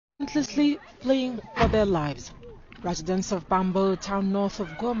relentlessly fleeing for their lives. Residents of Bamboo town north of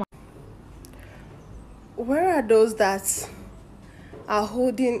Goma. Where are those that are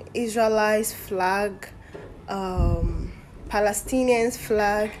holding Israelites flag, Palestinians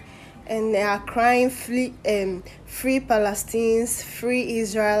flag, and they are crying free Palestinians, free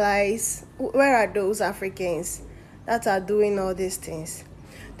Israelites? Where are those Africans that are doing all these things?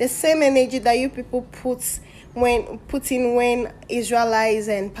 The same energy that you people put in when Israelites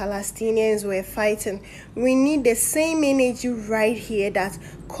and Palestinians were fighting, we need the same energy right here that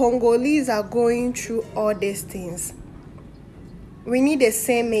Congolese are going through all these things. We need the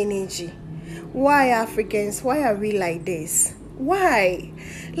same energy. Why Africans? Why are we like this? Why?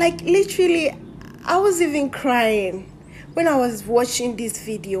 Like literally, I was even crying when I was watching this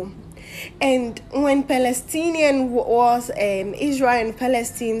video. And when Palestinian was Israel and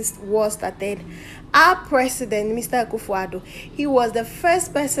Palestine war started, our president, Mr. Akufo-Addo, he was the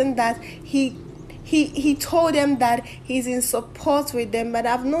first person that he told them that he's in support with them, but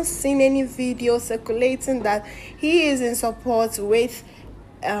I've not seen any video circulating that he is in support with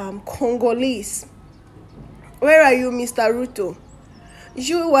Congolese. Where are you, Mr. Ruto?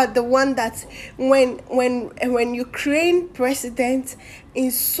 You were the one that when Ukraine president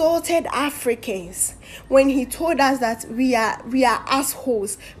insulted Africans, when he told us that we are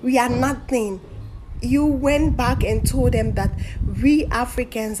assholes, we are nothing, you went back and told them that we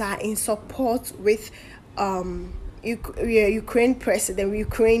Africans are in support with Ukraine president,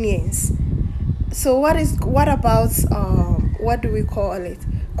 Ukrainians. So what about what do we call it?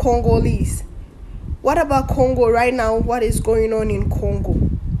 Congolese. What about Congo right now? What is going on in Congo?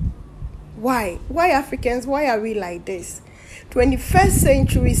 Why? Why Africans? Why are we like this? 21st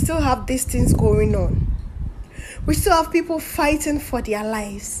century, we still have these things going on. We still have people fighting for their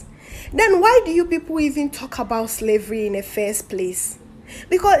lives. Then why do you people even talk about slavery in the first place?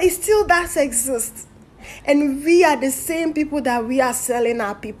 Because it still does exist. And we are the same people that we are selling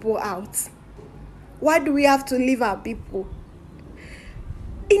our people out. Why do we have to leave our people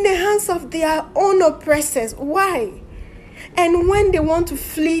in the hands of their own oppressors? Why? And when they want to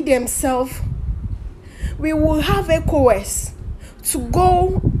flee themselves, we will have ECOWAS to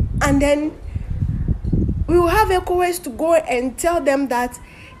go, and then we will have ECOWAS to go and tell them that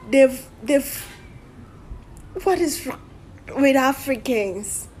they've what is wrong with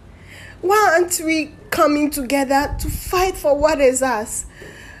Africans? Why aren't we coming together to fight for what is us?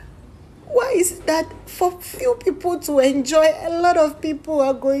 Why is it that for few people to enjoy, a lot of people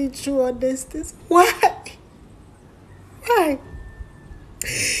are going through all this? Why? Why?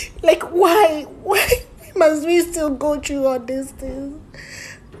 Like, why? Why must we still go through all these things?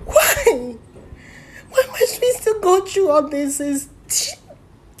 Why? Why must we still go through all this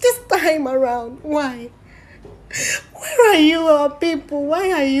time around? Why? Where are you, our people?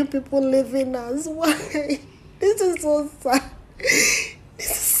 Why are you people leaving us? Why? This is so sad. This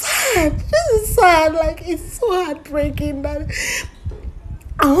is sad. This is sad. Like, it's so heartbreaking that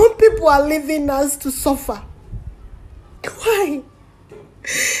our own people are leaving us to suffer. Why?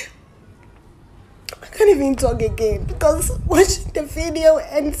 I can't even talk again because watching the video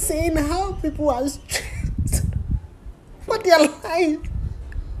and seeing how people are stressed for their life.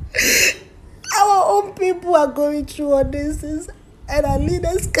 Our own people are going through all this, and our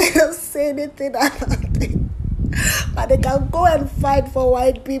leaders cannot say anything about it. But they can go and fight for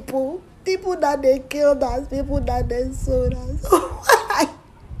white people, people that they killed us, people that they sold us.